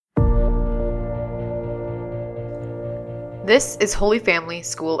This is Holy Family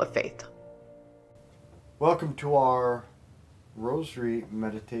School of Faith. Welcome to our Rosary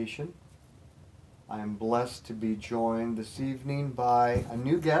meditation. I am blessed to be joined this evening by a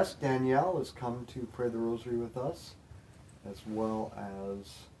new guest. Danielle has come to pray the Rosary with us, as well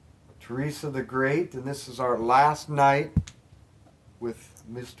as Teresa the Great. And this is our last night with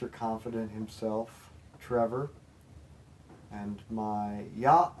Mr. Confident himself, Trevor, and my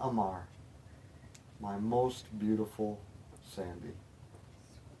Ya Amar, my most beautiful Sandy.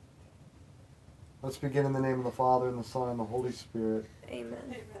 Let's begin in the name of the Father, and the Son, and the Holy Spirit.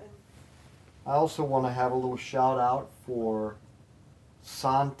 Amen. I also want to have a little shout out for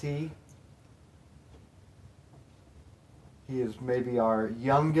Santi. He is maybe our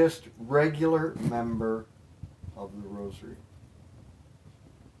youngest regular member of the Rosary.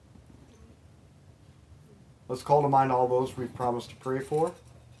 Let's call to mind all those we've promised to pray for.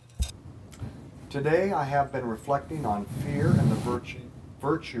 Today I have been reflecting on fear and the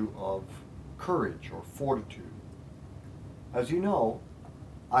virtue of courage or fortitude. As you know,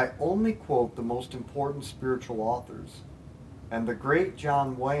 I only quote the most important spiritual authors, and the great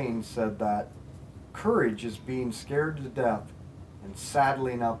John Wayne said that courage is being scared to death and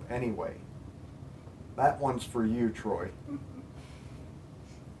saddling up anyway. That one's for you, Troy.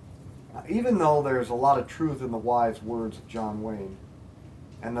 Even though there's a lot of truth in the wise words of John Wayne,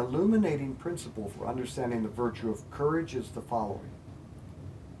 an illuminating principle for understanding the virtue of courage is the following.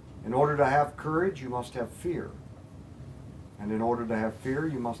 In order to have courage, you must have fear. And in order to have fear,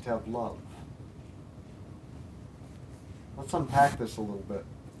 you must have love. Let's unpack this a little bit.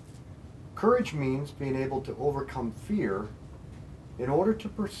 Courage means being able to overcome fear in order to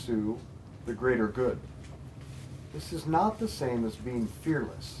pursue the greater good. This is not the same as being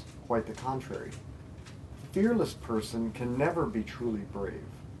fearless, quite the contrary. A fearless person can never be truly brave.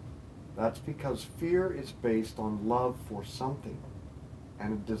 That's because fear is based on love for something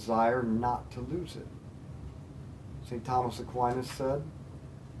and a desire not to lose it. St. Thomas Aquinas said,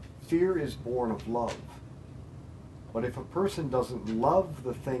 "Fear is born of love. But if a person doesn't love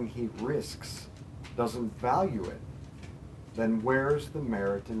the thing he risks, doesn't value it, then where's the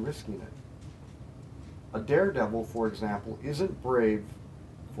merit in risking it?" A daredevil, for example, isn't brave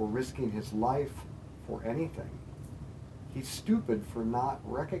for risking his life for anything. He's stupid for not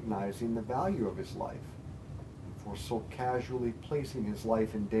recognizing the value of his life, and for so casually placing his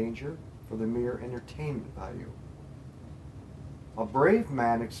life in danger for the mere entertainment value. A brave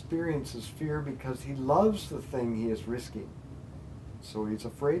man experiences fear because he loves the thing he is risking, so he's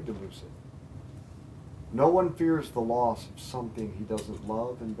afraid to lose it. No one fears the loss of something he doesn't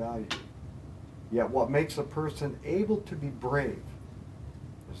love and value. Yet what makes a person able to be brave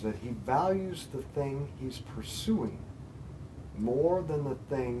is that he values the thing he's pursuing more than the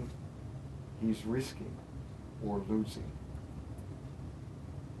thing he's risking or losing.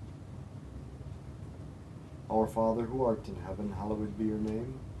 Our Father who art in heaven, hallowed be your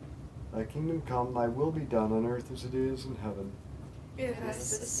name. Thy kingdom come, thy will be done on earth as it is in heaven. Give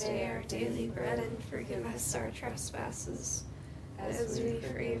us this day our daily bread, and forgive us our trespasses, as we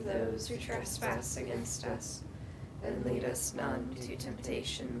forgive those who trespass against us. And lead us not into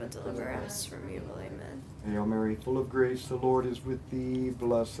temptation, but deliver us from evil. Amen. Hail Mary, full of grace, the Lord is with thee.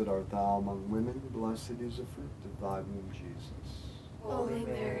 Blessed art thou among women. Blessed is the fruit of thy womb, Jesus. Holy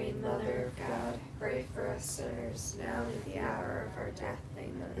Mary, Mother of God, pray for us sinners, now and at the hour of our death.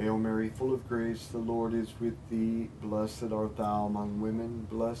 Amen. Hail Mary, full of grace, the Lord is with thee. Blessed art thou among women.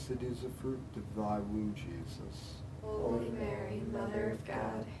 Blessed is the fruit of thy womb, Jesus. Holy Mary, Mother of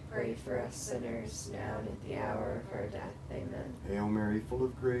God, pray for us sinners, now and at the hour of our death. Amen. Hail Mary, full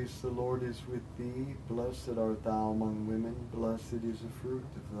of grace, the Lord is with thee. Blessed art thou among women. Blessed is the fruit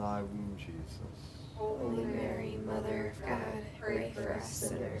of thy womb, Jesus. Holy Mary, Mother of God, pray for us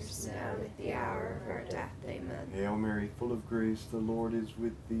sinners, now and at the hour of our death. Amen. Hail Mary, full of grace, the Lord is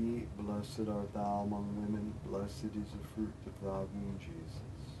with thee. Blessed art thou among women. Blessed is the fruit of thy womb, Jesus.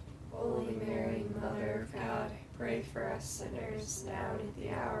 Holy Mary, Mother of God, pray for us sinners, now and at the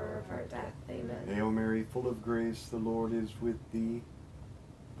hour of our death. Amen. Hail Mary, full of grace, the Lord is with thee.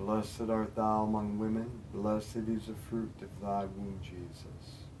 Blessed art thou among women. Blessed is the fruit of thy womb,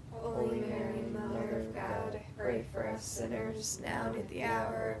 Jesus. Holy Mary, Mother of God, pray for us sinners, now and at the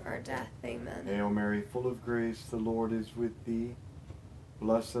hour of our death. Amen. Hail Mary, full of grace, the Lord is with thee.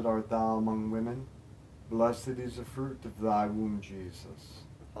 Blessed art thou among women. Blessed is the fruit of thy womb, Jesus.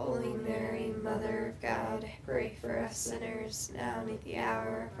 Holy Mary, Mother of God, pray for us sinners, now and at the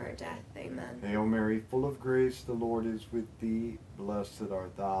hour of our death. Amen. Hail Mary, full of grace, the Lord is with thee. Blessed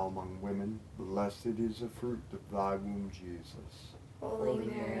art thou among women. Blessed is the fruit of thy womb, Jesus. Holy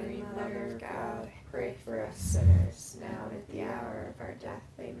Mary, Mother of God, pray for us sinners, now and at the hour of our death.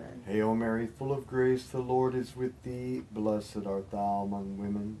 Amen. Hail Mary, full of grace, the Lord is with thee. Blessed art thou among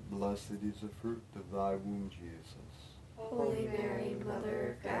women. Blessed is the fruit of thy womb, Jesus. Holy Mary,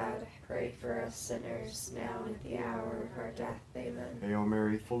 Mother of God, pray for us sinners, now and at the hour of our death. Amen. Hail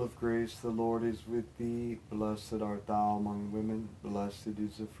Mary, full of grace, the Lord is with thee. Blessed art thou among women. Blessed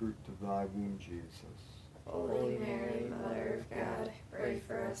is the fruit of thy womb, Jesus. Holy Mary, Mother of God, pray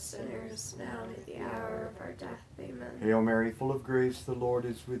for us sinners, now and at the hour of our death. Amen. Hail Mary, full of grace, the Lord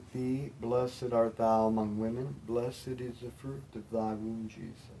is with thee. Blessed art thou among women. Blessed is the fruit of thy womb,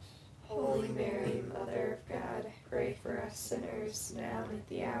 Jesus. Holy Mary, Mother of God, pray for us sinners, now and at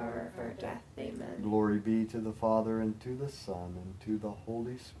the hour of our death. Amen. Glory be to the Father, and to the Son, and to the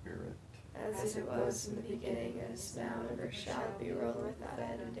Holy Spirit. As it was in the beginning, is now, and ever shall be, world without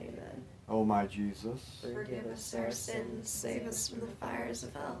end. Amen. O my Jesus, Forgive us our sins, save us from the fires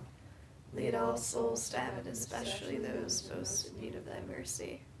of hell. Lead all souls to heaven, especially those most in need of thy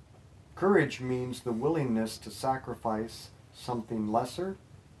mercy. courage means the willingness to sacrifice something lesser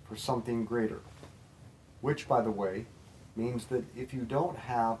for something greater, which, by the way, means that if you don't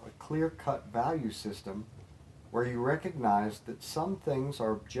have a clear-cut value system where you recognize that some things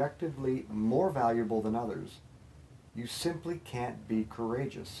are objectively more valuable than others, you simply can't be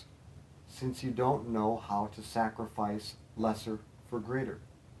courageous, since you don't know how to sacrifice lesser for greater.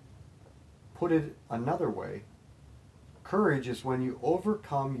 Put it another way, courage is when you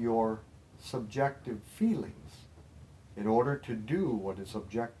overcome your subjective feelings in order to do what is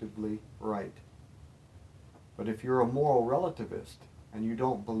objectively right. But if you're a moral relativist and you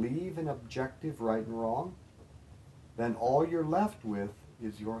don't believe in objective right and wrong, then all you're left with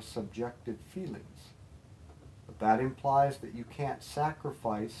is your subjective feelings. But that implies that you can't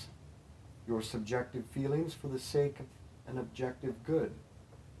sacrifice your subjective feelings for the sake of an objective good,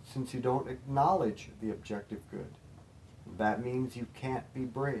 since you don't acknowledge the objective good. That means you can't be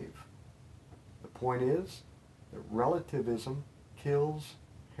brave. The point is that relativism kills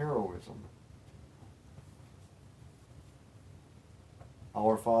heroism.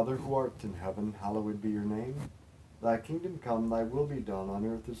 Our Father, who art in heaven, hallowed be your name. Thy kingdom come, thy will be done on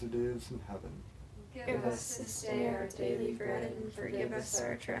earth as it is in heaven. Give us this day our daily bread, and forgive us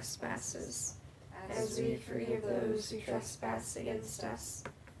our trespasses, as we forgive those who trespass against us.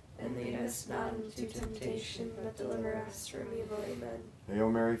 And lead us not into temptation, but deliver us from evil. Amen. Hail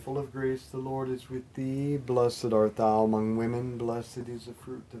Mary, full of grace, the Lord is with thee. Blessed art thou among women. Blessed is the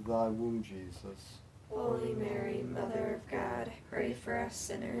fruit of thy womb, Jesus. Holy Mary, Mother of God, pray for us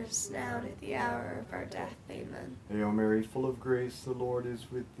sinners, now and at the hour of our death. Amen. Hail Mary, full of grace, the Lord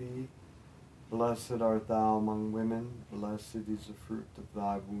is with thee. Blessed art thou among women. Blessed is the fruit of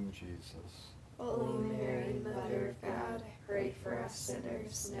thy womb, Jesus. Holy Mary, Mother of God, pray for us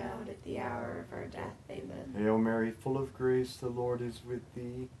sinners, now and at the hour of our death. Amen. Hail Mary, full of grace, the Lord is with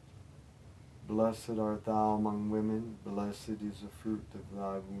thee. Blessed art thou among women. Blessed is the fruit of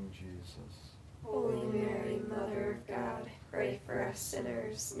thy womb, Jesus. Holy Mary, Mother of God, pray for us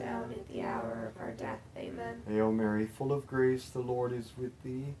sinners, now and at the hour of our death. Amen. Hail Mary, full of grace, the Lord is with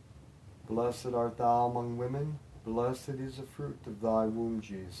thee. Blessed art thou among women. Blessed is the fruit of thy womb,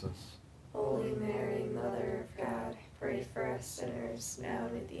 Jesus. Holy Mary, Mother of God, pray for us sinners, now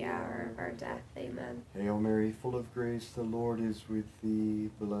and at the hour of our death. Amen. Hail Mary, full of grace, the Lord is with thee.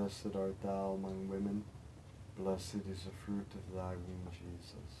 Blessed art thou among women. Blessed is the fruit of thy womb,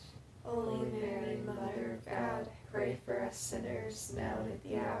 Jesus. Holy Mary, Mother of God, pray for us sinners, now and at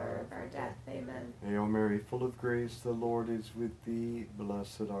the hour of our death. Amen. Hail Mary, full of grace, the Lord is with thee.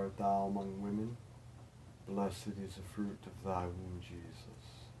 Blessed art thou among women. Blessed is the fruit of thy womb, Jesus.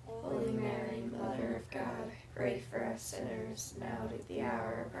 Holy Mary, Mother of God, pray for us sinners, now and at the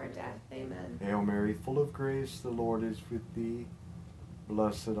hour of our death. Amen. Hail Mary, full of grace, the Lord is with thee.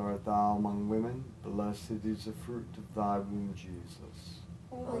 Blessed art thou among women. Blessed is the fruit of thy womb, Jesus.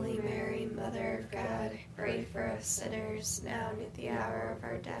 Holy Mary, Mother of God, pray for us sinners, now and at the hour of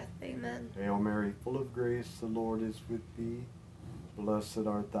our death. Amen. Hail Mary, full of grace, the Lord is with thee. Blessed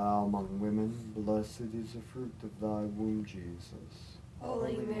art thou among women. Blessed is the fruit of thy womb, Jesus.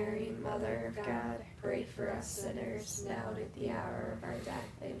 Holy Mary, Mother of God, pray for us sinners, now and at the hour of our death.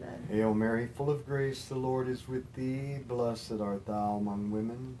 Amen. Hail Mary, full of grace, the Lord is with thee. Blessed art thou among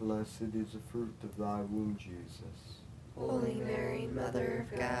women. Blessed is the fruit of thy womb, Jesus. Holy Mary, Mother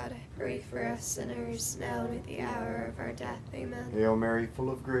of God, pray for us sinners, now and at the hour of our death. Amen. Hail Mary, full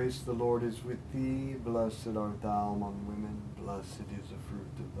of grace, the Lord is with thee. Blessed art thou among women. Blessed is the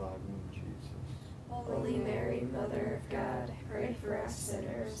fruit of thy womb, Jesus. Holy Mary, Mother of God, pray for us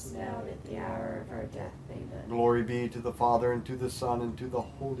sinners, now and at the hour of our death. Amen. Glory be to the Father, and to the Son, and to the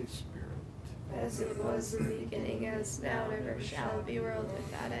Holy Spirit. as it was in the beginning, as now, and ever shall be, world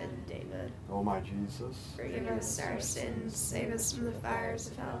without end. Amen. O my Jesus, Forgive us our sins, save us from the fires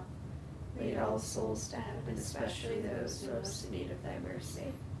of hell. Lead all souls to heaven, especially those most in need of thy mercy.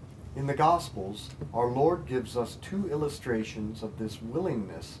 in the Gospels, our Lord gives us two illustrations of this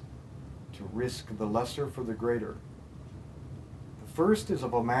willingness to risk the lesser for the greater. The first is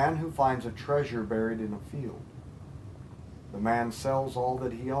of a man who finds a treasure buried in a field. The man sells all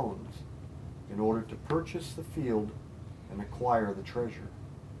that he owns in order to purchase the field and acquire the treasure.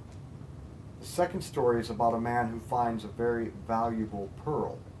 The second story is about a man who finds a very valuable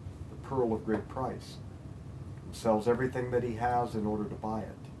pearl, the pearl of great price, and sells everything that he has in order to buy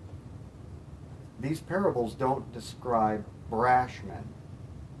it. These parables don't describe brash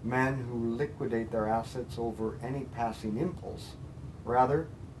men who liquidate their assets over any passing impulse. Rather,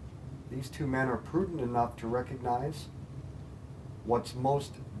 these two men are prudent enough to recognize what's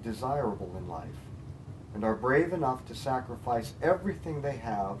most desirable in life and are brave enough to sacrifice everything they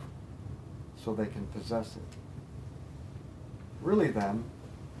have so they can possess it. Really then,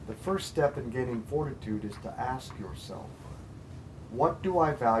 the first step in gaining fortitude is to ask yourself, what do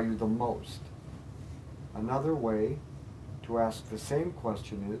I value the most? Another way to ask the same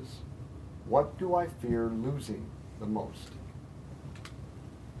question is, what do I fear losing the most?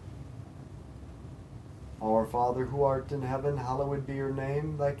 Our Father who art in heaven, hallowed be your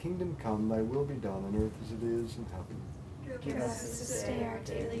name. Thy kingdom come, thy will be done on earth as it is in heaven. Give us this day our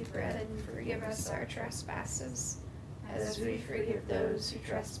daily bread, and forgive us our trespasses, as we forgive those who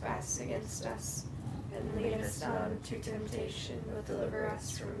trespass against us. And lead us not into temptation, but deliver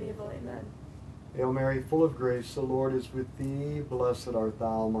us from evil. Amen. Hail Mary, full of grace, the Lord is with thee. Blessed art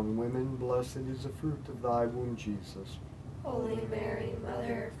thou among women. Blessed is the fruit of thy womb, Jesus. Holy Mary,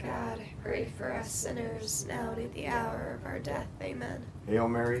 Mother of God, pray for us sinners, now and at the hour of our death. Amen. Hail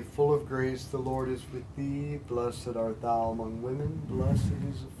Mary, full of grace, the Lord is with thee. Blessed art thou among women. Blessed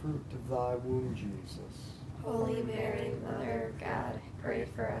is the fruit of thy womb, Jesus. Holy Mary, Mother of God, pray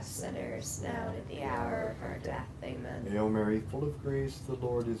for us sinners, now and at the hour of our death. Amen. Hail Mary, full of grace, the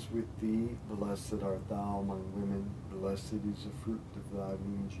Lord is with thee. Blessed art thou among women. Blessed is the fruit of thy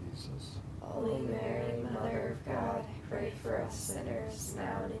womb, Jesus. Holy Mary, Mother of God, pray for us sinners,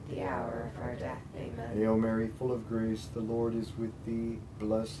 now and at the hour of our death. Amen. Hail Mary, full of grace, the Lord is with thee.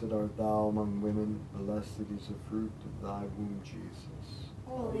 Blessed art thou among women. Blessed is the fruit of thy womb, Jesus.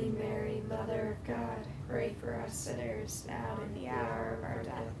 Holy Mary, Mother of God, pray for us sinners, now and at the hour of our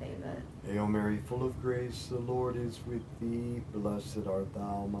death. Amen. Hail Mary, full of grace, the Lord is with thee. Blessed art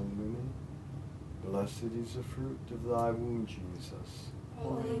thou among women. Blessed is the fruit of thy womb, Jesus.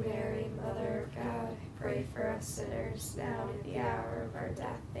 Holy Mary, Mother of God, pray for us sinners, now and at the hour of our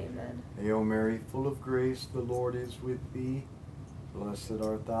death. Amen. Hail Mary, full of grace, the Lord is with thee. Blessed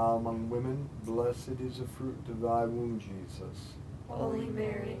art thou among women. Blessed is the fruit of thy womb, Jesus. Holy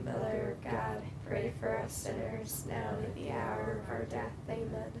Mary, Mother of God, pray for us sinners, now and at the hour of our death.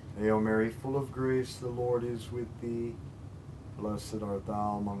 Amen. Hail Mary, full of grace, the Lord is with thee. Blessed art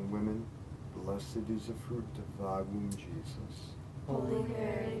thou among women. Blessed is the fruit of thy womb, Jesus. Holy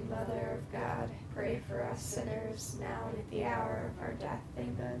Mary, Mother of God, pray for us sinners, now and at the hour of our death.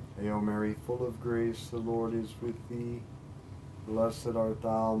 Amen. Hail Mary, full of grace, the Lord is with thee. Blessed art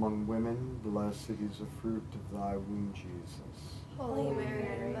thou among women. Blessed is the fruit of thy womb, Jesus. Holy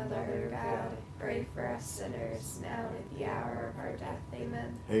Mary, Mother of God, pray for us sinners, now and at the hour of our death.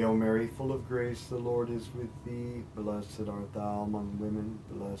 Amen. Hail Mary, full of grace, the Lord is with thee. Blessed art thou among women.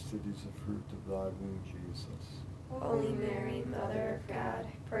 Blessed is the fruit of thy womb, Jesus. Holy Mary, Mother of God,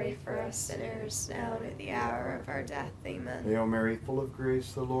 pray for us sinners, now and at the hour of our death. Amen. Hail Mary, full of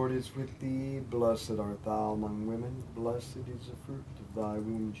grace, the Lord is with thee. Blessed art thou among women. Blessed is the fruit of thy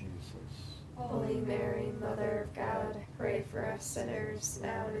womb, Jesus. Holy Mary, Mother of God, pray for us sinners,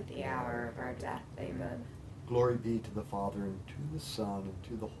 now and at the hour of our death. Amen. Glory be to the Father, and to the Son, and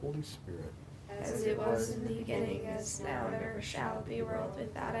to the Holy Spirit. As it was in the beginning, as now and ever shall be, world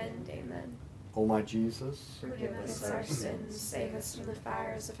without end. Amen. O my Jesus, Forgive us our sins, save us from the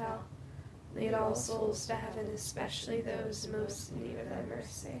fires of hell. Lead all souls to heaven, especially those most in need of thy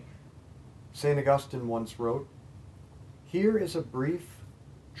mercy. St. Augustine once wrote, "Here is a brief,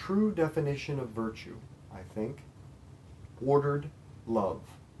 true definition of virtue, I think. Ordered love.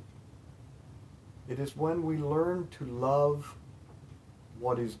 It is when we learn to love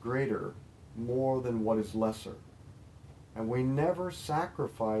what is greater more than what is lesser, and we never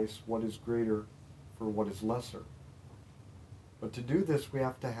sacrifice what is greater for what is lesser. But to do this, we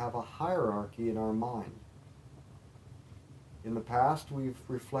have to have a hierarchy in our mind. In the past, we've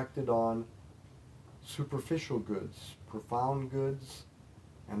reflected on superficial goods, profound goods,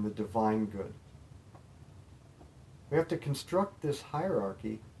 and the divine good. We have to construct this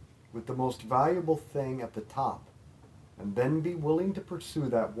hierarchy with the most valuable thing at the top, and then be willing to pursue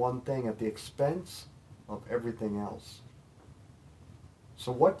that one thing at the expense of everything else.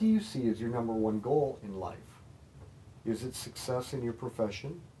 So what do you see as your number one goal in life? Is it success in your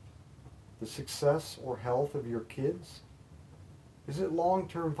profession? The success or health of your kids? Is it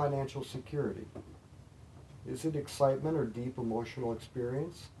long-term financial security? Is it excitement or deep emotional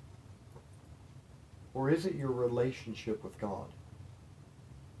experience? Or is it your relationship with God?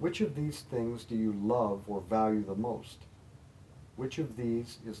 Which of these things do you love or value the most? Which of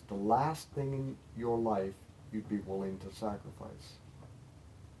these is the last thing in your life you'd be willing to sacrifice?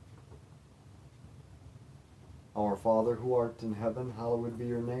 Our Father, who art in heaven, hallowed be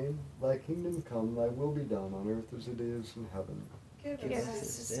your name. Thy kingdom come, thy will be done on earth as it is in heaven. Give us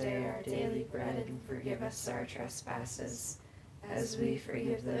this day our daily bread, and forgive us our trespasses, as we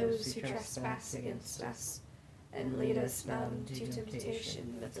forgive those who trespass against us. And lead us not into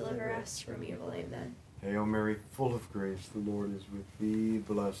temptation, but deliver us from evil. Amen. Hail Mary, full of grace, the Lord is with thee.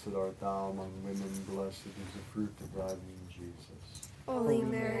 Blessed art thou among women, blessed is the fruit of thy womb, Jesus. Holy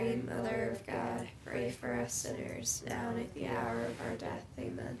Mary, Mother of God, pray for us sinners, now and at the hour of our death.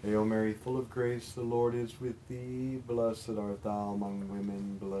 Amen. Hail Mary, full of grace, the Lord is with thee. Blessed art thou among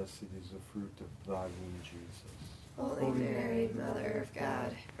women, blessed is the fruit of thy womb, Jesus. Holy Mary, Mother of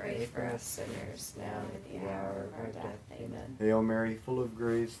God, pray for us sinners, now and at the hour of our death. Amen. Hail Mary, full of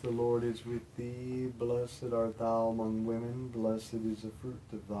grace, the Lord is with thee. Blessed art thou among women, blessed is the fruit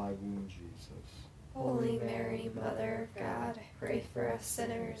of thy womb, Jesus. Holy Mary, Mother of God, pray for us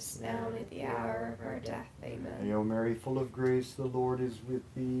sinners, now and at the hour of our death. Amen. Hail Mary, full of grace, the Lord is with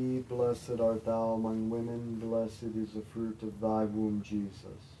thee. Blessed art thou among women, blessed is the fruit of thy womb,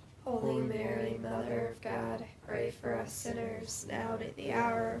 Jesus. Holy Mary, Mother of God, pray for us sinners, now and at the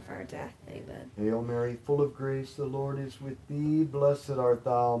hour of our death. Amen. Hail Mary, full of grace, the Lord is with thee. Blessed art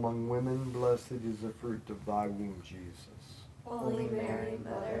thou among women, blessed is the fruit of thy womb, Jesus. Holy Mary,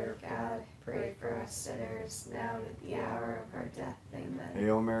 Mother of God, pray for us sinners, now and at the hour of our death. Amen.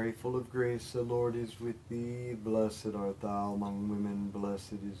 Hail Mary, full of grace, the Lord is with thee. Blessed art thou among women,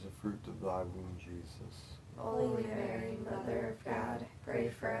 blessed is the fruit of thy womb, Jesus. Holy Mary, Mother of God, pray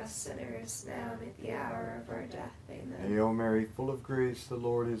for us sinners, now and at the hour of our death. Amen. Hail Mary, full of grace, the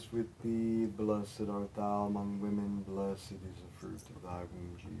Lord is with thee. Blessed art thou among women, blessed is the fruit of thy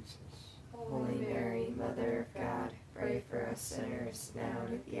womb, Jesus. Holy Mary, Mother of God, pray for us sinners, now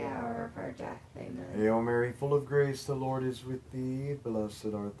and at the hour of our death. Amen. Hail Mary, full of grace, the Lord is with thee. Blessed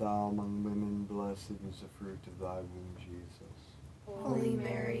art thou among women, blessed is the fruit of thy womb, Jesus. Holy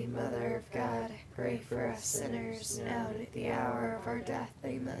Mary, Mother of God, pray for us sinners, now and at the hour of our death.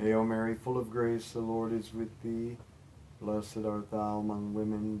 Amen. Hail Mary, full of grace, the Lord is with thee. Blessed art thou among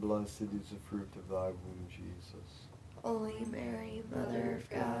women, blessed is the fruit of thy womb, Jesus. Holy Mary, Mother of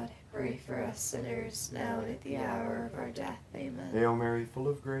God, pray for us sinners, now and at the hour of our death. Amen. Hail Mary, full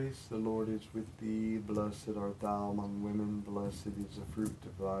of grace, the Lord is with thee. Blessed art thou among women, blessed is the fruit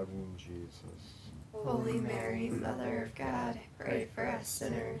of thy womb, Jesus. Holy Mary, Mother of God, pray for us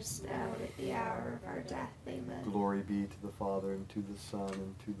sinners, now and at the hour of our death. Amen. Glory be to the Father, and to the Son,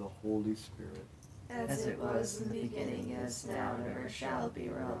 and to the Holy Spirit. As it was in the beginning, is now, and ever shall be,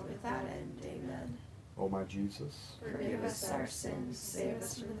 world without end. Amen. O my Jesus, Forgive us our sins, save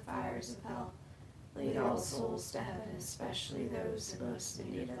us from the fires of hell. Lead all souls to heaven, especially those most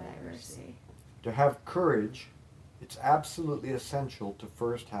in need of thy mercy. to have courage, it's absolutely essential to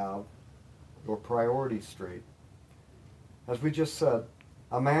first have your priorities straight. As we just said,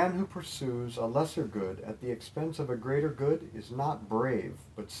 a man who pursues a lesser good at the expense of a greater good is not brave,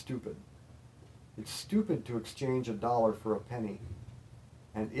 but stupid. It's stupid to exchange $1 for a penny,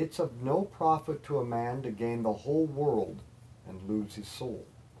 and it's of no profit to a man to gain the whole world and lose his soul.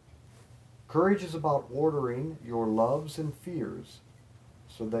 Courage is about ordering your loves and fears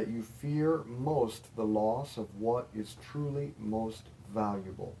so that you fear most the loss of what is truly most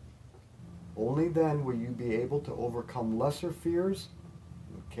valuable. Only then will you be able to overcome lesser fears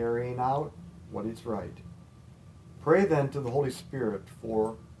and carrying out what is right. Pray then to the Holy Spirit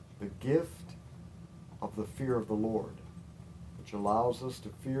for the gift of the fear of the Lord, which allows us to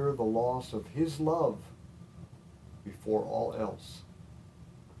fear the loss of His love before all else.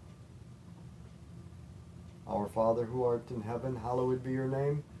 Our Father, who art in heaven, hallowed be your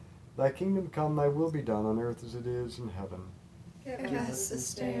name. Thy kingdom come, thy will be done on earth as it is in heaven. Give us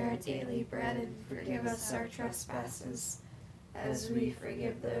this day our daily bread, and forgive us our trespasses, as we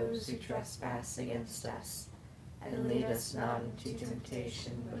forgive those who trespass against us. And lead us not into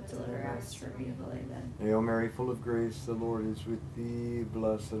temptation, but deliver us from evil. Amen. Hail Mary, full of grace, the Lord is with thee.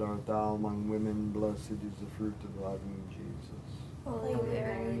 Blessed art thou among women, blessed is the fruit of thy womb, Jesus. Holy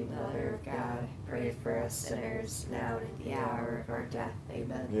Mary, Mother of God, pray for us sinners, now and at the hour of our death.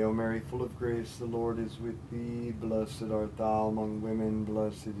 Amen. Hail Mary, full of grace, the Lord is with thee. Blessed art thou among women,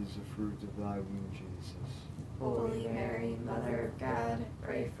 blessed is the fruit of thy womb, Jesus. Holy Mary, Mother of God,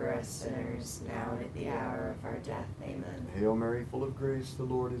 pray for us sinners, now and at the hour of our death. Amen. Hail Mary, full of grace, the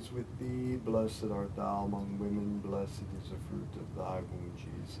Lord is with thee. Blessed art thou among women, blessed is the fruit of thy womb,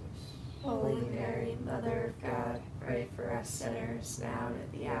 Jesus. Holy Mary, Mother of God, pray for us sinners, now and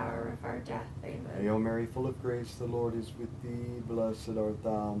at the hour of our death. Amen. Hail Mary, full of grace, the Lord is with thee. Blessed art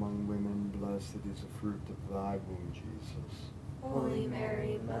thou among women, blessed is the fruit of thy womb, Jesus. Holy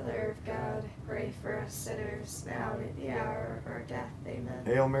Mary, Mother of God, pray for us sinners, now and at the hour of our death. Amen.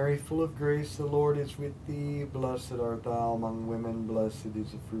 Hail Mary, full of grace, the Lord is with thee. Blessed art thou among women, blessed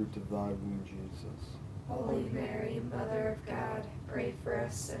is the fruit of thy womb, Jesus. Holy Mary, Mother of God, pray for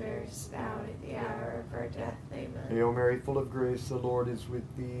us sinners, now and at the hour of our death. Amen. Hail Mary, full of grace, the Lord is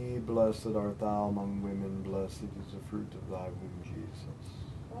with thee. Blessed art thou among women, blessed is the fruit of thy womb, Jesus.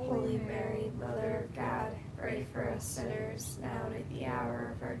 Holy Mary, Mother of God, pray for us sinners, now and at the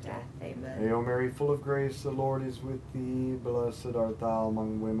hour of our death. Amen. Hail Mary, full of grace, the Lord is with thee. Blessed art thou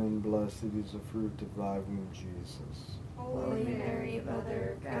among women, blessed is the fruit of thy womb, Jesus. Holy Mary,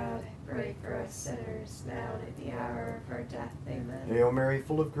 Mother of God, pray for us sinners, now and at the hour of our death. Amen. Hail Mary,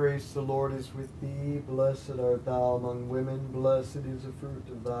 full of grace, the Lord is with thee. Blessed art thou among women, blessed is the fruit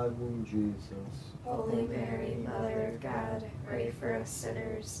of thy womb, Jesus. Holy Mary, Mother of God, pray for us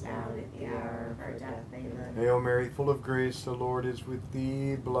sinners, now and at the hour of our death. Amen. Hail Mary, full of grace, the Lord is with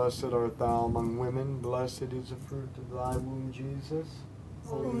thee. Blessed art thou among women, blessed is the fruit of thy womb, Jesus.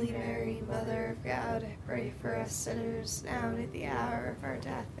 Holy Mary, Mother of God, pray for us sinners, now and at the hour of our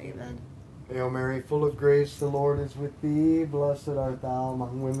death. Amen. Hail Mary, full of grace, the Lord is with thee. Blessed art thou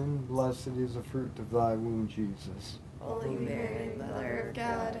among women, blessed is the fruit of thy womb, Jesus. Holy Mary, Mother of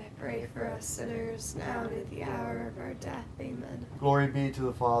God, pray for us sinners, now and at the hour of our death. Amen. Glory be to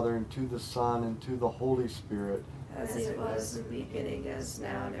the Father, and to the Son, and to the Holy Spirit. As it was in the beginning, as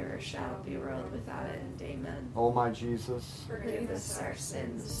now, and ever shall be, world without end. Amen. O my Jesus, Forgive us our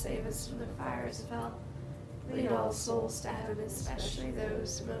sins, save us from the fires of hell. Lead all souls to heaven, especially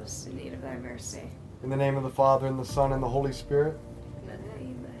those most in need of thy mercy. in the name of the Father, and the Son, and the Holy Spirit.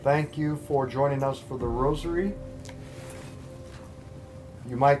 Amen. Thank you for joining us for the Rosary.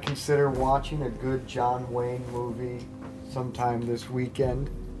 You might consider watching a good John Wayne movie sometime this weekend.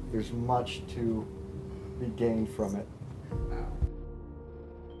 There's much to be gained from it.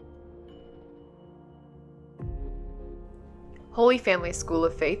 Holy Family School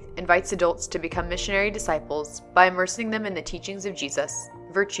of Faith invites adults to become missionary disciples by immersing them in the teachings of Jesus,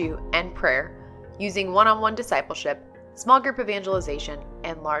 virtue, and prayer, using one-on-one discipleship, small group evangelization,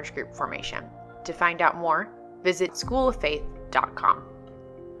 and large group formation. To find out more, visit schooloffaith.com.